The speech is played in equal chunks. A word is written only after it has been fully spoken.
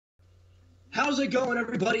How's it going,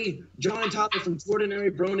 everybody? John and Tyler from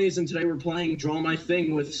TwoOrdinaryBronies, and today we're playing Draw My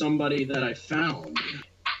Thing with somebody that I found.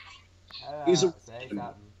 He's a... Say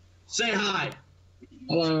something. Say hi.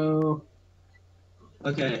 Hello.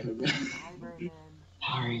 Okay. Hi, Brennan.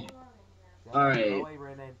 Sorry. Alright. Go away,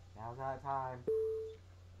 Brennan. Now's not time.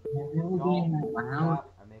 Don't.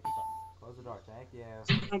 Stop. I'm making something. Close the door. Thank you.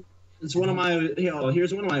 It's one of my...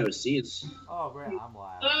 here's one of my OCs. Oh, Brennan, I'm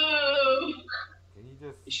loud. Can you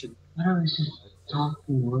just... You should... I was just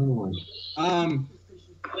talking rude. Oh,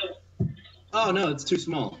 no, it's too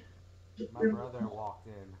small. My brother walked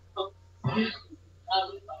in.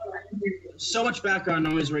 So much background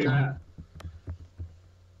noise where you're at.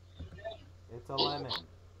 It's a lemon.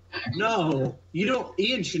 No, you don't...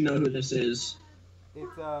 Ian should know who this is.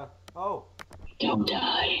 It's a... Oh. Don't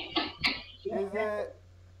die. Is it?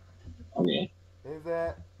 Okay. Is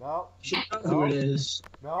it? No. You should know who it is.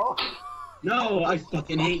 No? No, I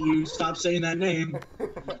fucking hate you. Stop saying that name. I'm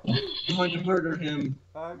going to murder him.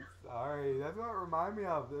 I'm sorry. That's what it reminded me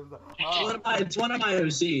of. It was a, It's one of my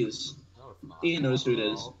OCs. No, it's not. Ian knows who it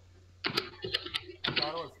is. I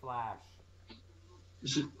thought it was Flash. You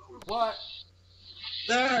should... What?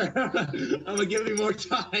 There! I'm gonna give you more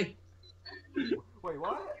time. Wait,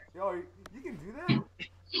 what? Yo, you can do that?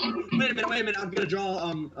 Wait a minute. I'm gonna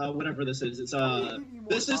draw, whatever this is. It's,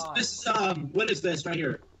 this is, what is this right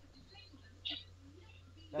here?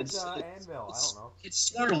 That's, anvil. I don't know. It's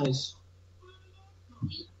swirls.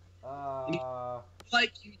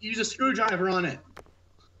 Like, you use a screwdriver on it.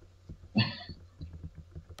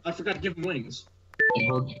 I forgot to give him wings. It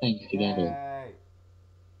holds things together. Hey.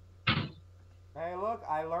 Hey, look,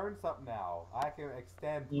 I learned something now. I can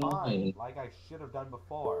extend time like I should have done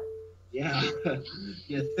before. Yeah.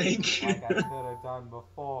 You think? Like I should have done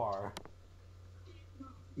before.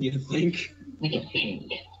 You think? Like a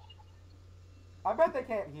pink. I bet they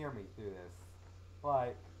can't hear me through this.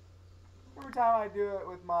 Like, every time I do it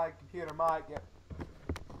with my computer mic,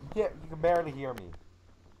 you can barely hear me.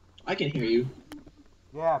 I can hear you.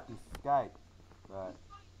 Yeah, through Skype, but...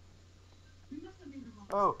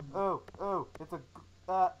 Oh, it's a...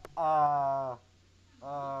 I don't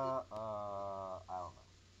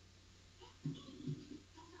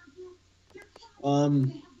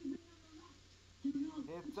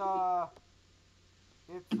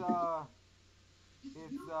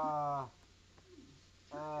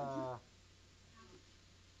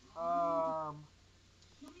know.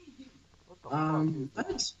 What the fuck is that?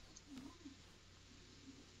 What?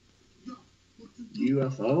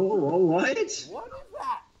 UFO? Oh, what? What is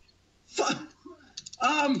that? Fuck.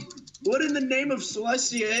 What in the name of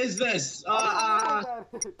Celestia is this?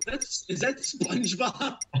 Is that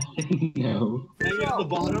SpongeBob? No. Hanging at the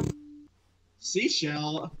bottom?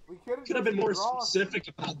 Seashell? We Could have been more specific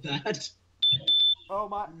about that. Oh,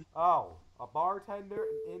 a bartender,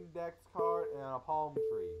 an index card, and a palm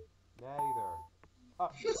tree. Neither.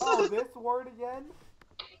 Oh, this word again?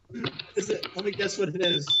 Is it? Let me guess what it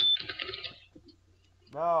is.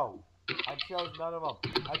 No. I chose none of them.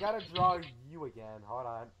 I gotta draw you again. Hold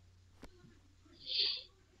on.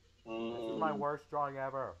 This is my worst drawing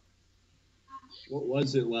ever. What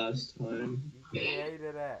was it last time? You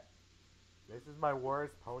created it. This is my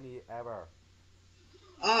worst pony ever.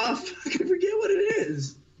 Fuck, I forget what it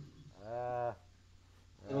is.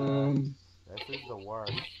 This is the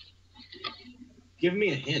worst. Give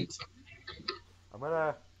me a hint. I'm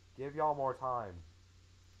gonna give y'all more time.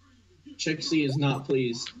 Trixie is not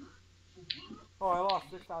pleased. Oh, I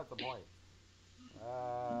lost 6 times the point.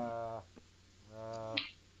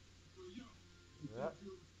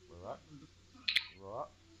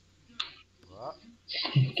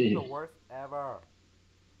 This is the worst ever.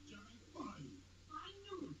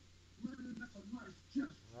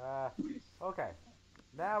 Okay.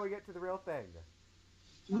 Now we get to the real thing.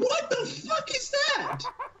 What the fuck is that?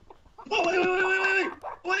 Oh,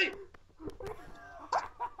 wait.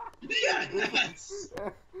 Yes!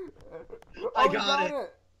 I got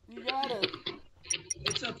it. You got it.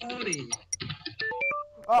 It's a pony.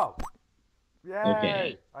 Oh. Yay!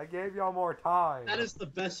 Okay. I gave y'all more time. That is the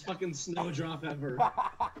best fucking snowdrop ever.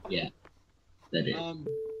 Yeah. That is.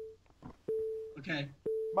 Okay.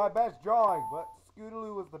 My best drawing, but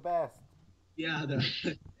Scootaloo was the best. Yeah,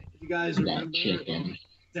 you guys remember that chicken.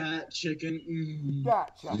 That chicken. Mm.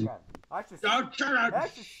 That chicken. I should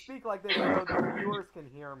speak like this so the viewers can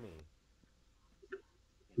hear me.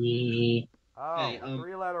 Oh, Hey,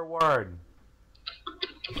 3-letter word.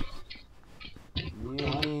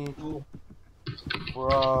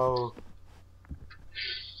 Bro.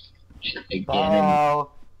 Again.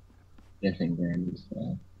 Pal. Guessing brand as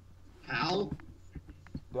well. Pal?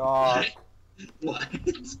 Dog. What?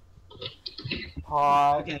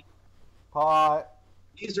 Pot. Okay. Pot.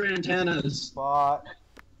 These are antennas. Pot.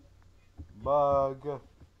 Bug.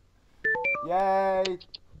 Yay!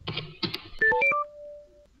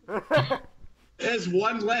 There's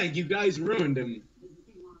one leg. You guys ruined him.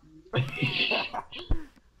 I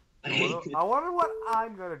hate it. I wonder what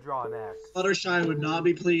I'm gonna draw next. Fluttershy would not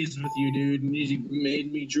be pleased with you, dude. You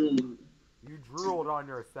made me drool. You drooled on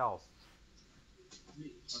yourself.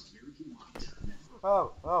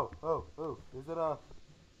 Oh. Is it a...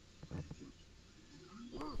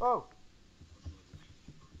 Oh!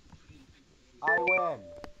 I win.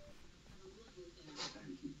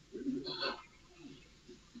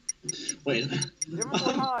 Wait a minute. Give him more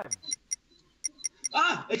time.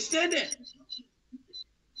 Ah! Extend it!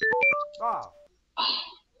 Oh.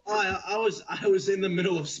 I was in the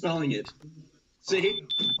middle of spelling it. See?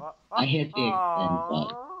 I hit the extend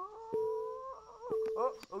button.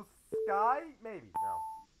 Sky? Maybe. No.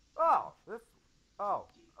 Oh, this. Oh,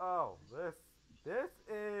 this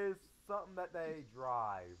is something that they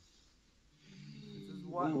drive. This is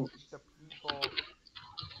what the people.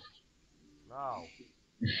 No.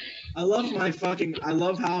 I love how my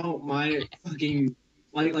fucking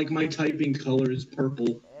like my typing color is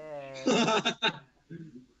purple. Hey.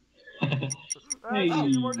 Wait.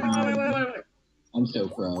 I'm so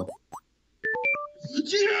pro.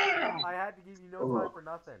 Yeah! I had to give you no time for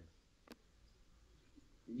nothing.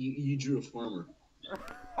 You drew a farmer.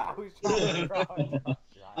 I was trying to draw a truck driver.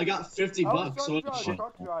 I got $50. I was trying to draw a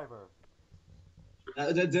truck driver.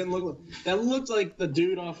 That didn't look. That looked like the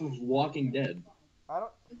dude off of Walking Dead.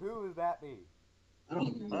 Who would that be? I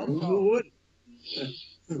don't know. Who would?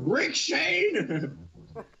 Rick Shane.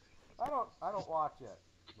 I don't watch it.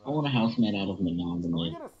 I want a house made out of Are we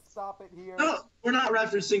monogamy. gonna stop it here? No, we're not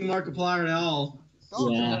referencing Markiplier at all.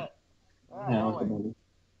 Don't Yeah. do it. No way. Monogamy.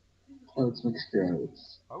 Oats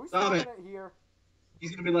McStrokes. Are we Stop stopping it. it here?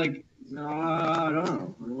 He's gonna be like, no, I don't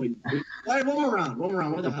know. Wait, one more round. What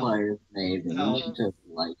the hell? Markiplier's amazing. No. You should just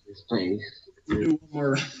like his face. We'll do one more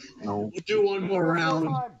round. No. We'll do one more round.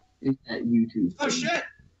 Time. It's at YouTube. Oh shit!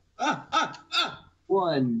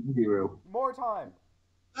 1-0. More time.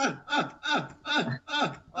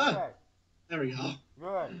 Okay. There we go.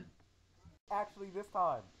 Good. Actually, this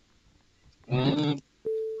time.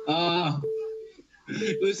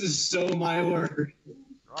 This is so my word.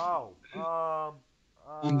 Oh.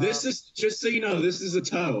 This is, just so you know, this is a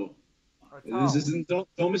toe. A toe. This isn't.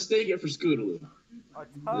 Don't mistake it for Scootaloo. A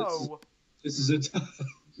toe. This is a toe.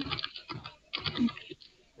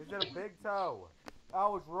 Is it a big toe? I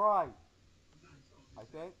was right. I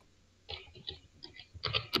think.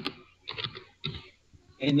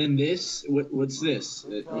 And then this. What's this?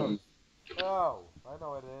 Oh, I know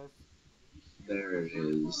what it is. There it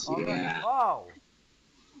is. Okay. Yeah. Oh.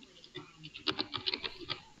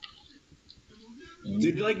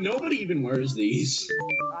 Dude, like nobody even wears these.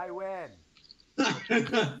 I win. Nope.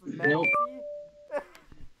 Smexy?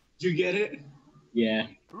 Did you get it? Yeah.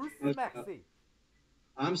 Who's Smexy?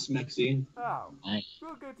 I'm Smexy. Oh. Nice.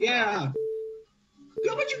 Feel good to Yeah.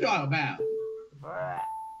 Good, what you talking about? know.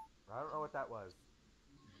 I don't know what that was.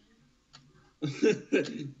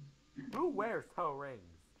 Who wears toe rings?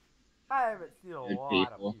 I haven't seen a Good lot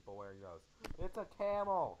people. of people wearing those. It's a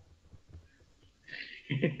camel.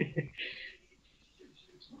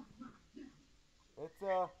 It's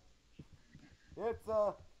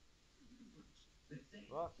a...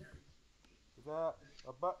 What? Is that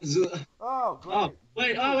a butt? Oh, great.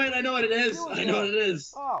 wait, I know what it is. I know what it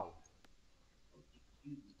is. Oh.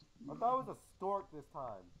 I thought it was a stork this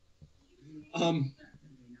time.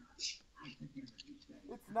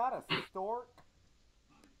 It's not a stork?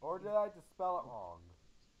 Or did I just spell it wrong?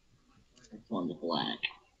 It's on the black.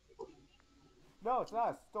 No, it's not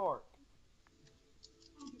a stork.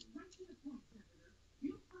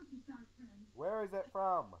 Where is it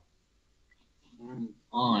from?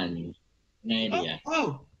 On Nadia.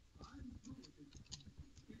 Oh!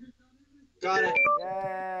 Got it.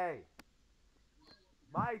 Yay!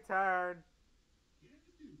 My turn.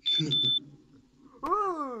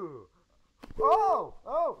 Ooh! Oh!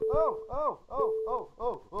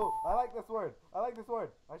 I like this word.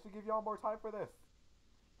 I should give y'all more time for this.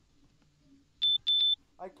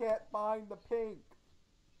 I can't find the pink.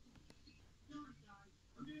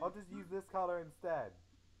 I'll just use this color instead.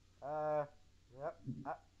 Yep.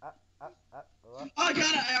 I got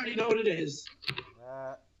it. I already know what it is.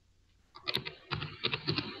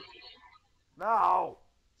 No!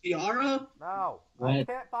 Tiara? No! I What?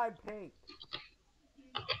 can't find pink.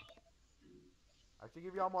 I should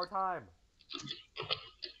give y'all more time.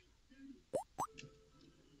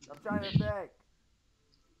 I'm trying to think.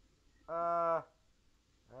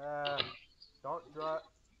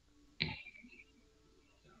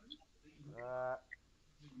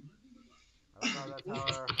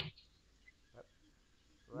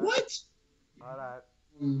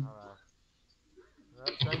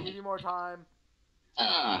 few more time.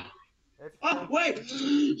 Ah. Oh, wait!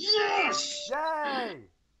 Yes! Yay!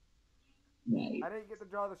 Nice. I didn't get to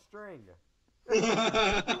draw the string.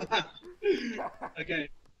 Okay.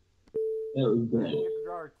 That was I great. didn't get to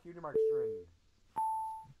draw our cutie mark string.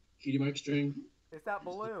 Cutie mark string. It's that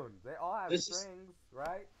balloon. They all have strings,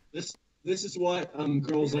 right? This is what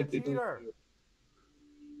girls He's like a to do. cheater.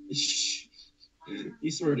 Shh.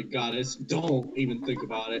 You swear to goddess, don't even think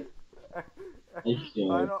about it. I Nice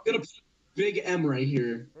job. I'm gonna put a big M right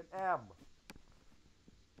here. An M.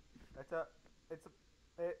 It's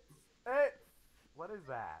what is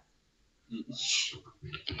that? Shh.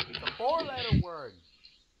 It's a 4-letter word.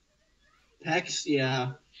 Pecs,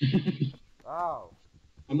 yeah. Oh.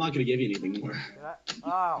 I'm not gonna give you anything more.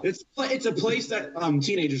 Oh. It's a place that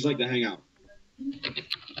teenagers like to hang out.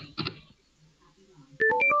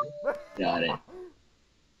 Got it.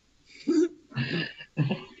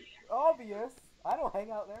 Obvious. I don't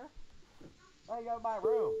hang out there. I hang out in my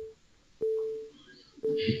room.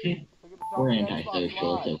 We're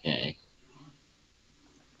antisocial, it's okay.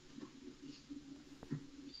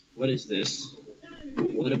 What is this?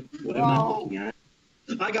 What am I looking at?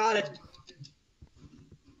 I got it.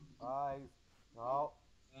 Oh.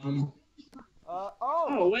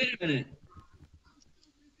 Oh, wait a minute.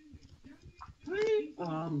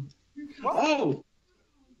 What? Oh,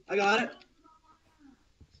 I got it.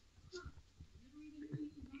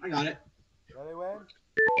 Ready, win?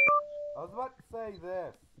 I was about to say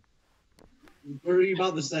this. What are you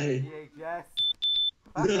about to say? VHS.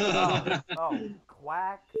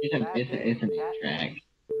 Quack. It's a cat. track.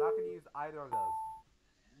 I'm not gonna use either of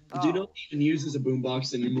those. You don't even use as a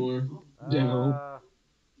boombox anymore. No.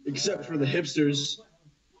 Except for the hipsters.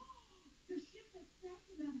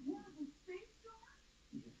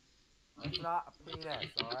 It's not a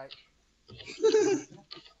penis, alright?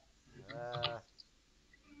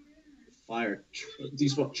 Fire. You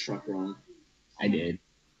spelled truck wrong. I did.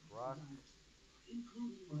 Truck.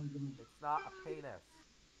 It's not a penis.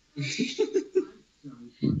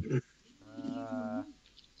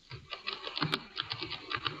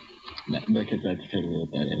 Because that's totally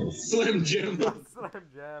what that is. Slim Jim. Slim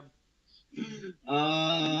Jim.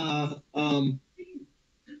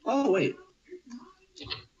 Oh, wait.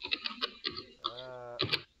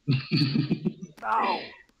 No!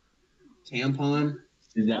 Tampon?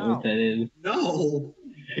 Is that what that is? No!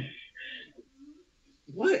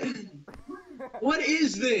 What? What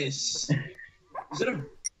is this? Is it a...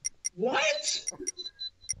 What?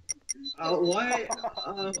 Why?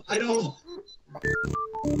 I don't...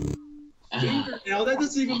 Fingernail? That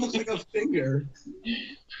doesn't even look like a finger.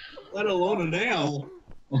 Let alone a nail.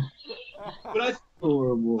 But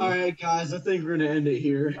Horrible. Alright, guys, I think we're gonna end it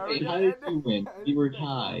here. Hey, how did you win? You were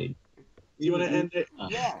tied. You wanna end it?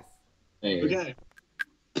 Yes! Fair. Okay.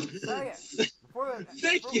 Say it!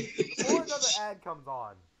 Thank you! Before another ad comes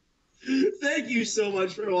on. Thank you so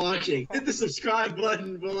much for watching. Hit the subscribe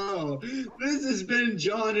button below. This has been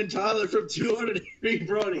John and Tyler from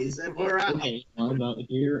TwoOrdinaryBronies, and we're out. Okay, I'm about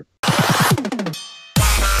here.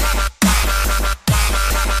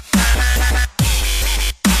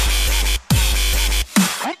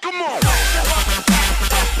 Well, come on.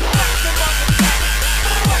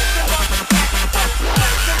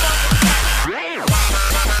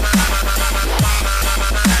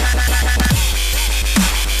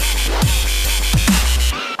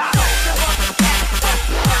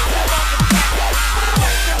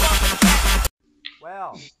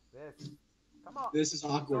 This is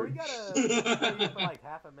awkward. So we gotta for like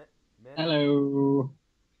half a minute. Hello.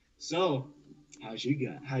 So, how you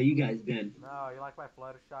guys been? No, you like my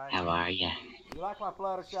Fluttershy? How are ya? You like my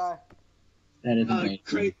Fluttershy? That is amazing.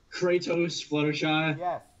 Kratos, Fluttershy,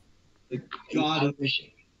 Yes. the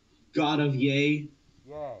god of yay.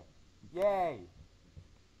 Yay. Yay.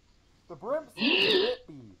 The brimp seems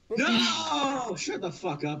bippy. No! Shut the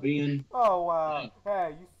fuck up, Ian. Oh, wow.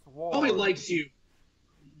 Hey, you swore. Nobody likes you.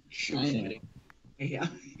 I know. Yeah,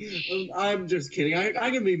 I'm just kidding.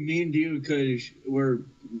 I can be mean to you because we're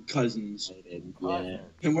cousins Yeah.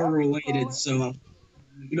 and we're related. So,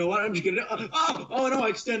 you know what? I'm just gonna. Oh no! I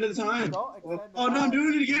extended the time. Don't extend the Oh no! I'm time.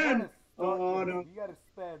 doing it again. Oh, no! You gotta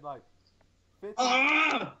spend like 50,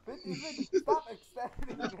 Ah! 50 minutes. Stop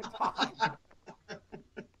extending the time.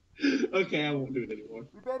 Okay, I won't do it anymore.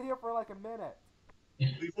 We've been here for like a minute.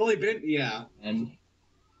 We've only been, yeah. And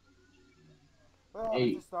Well, Eight.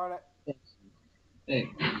 let's just start it. 6,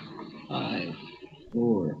 5,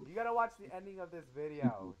 4. You gotta watch the ending of this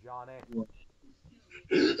video, Johnny.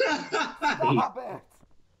 Eight. Stop it!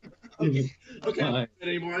 Okay, I won't do it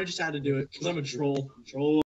anymore. I just had to do it because I'm a troll.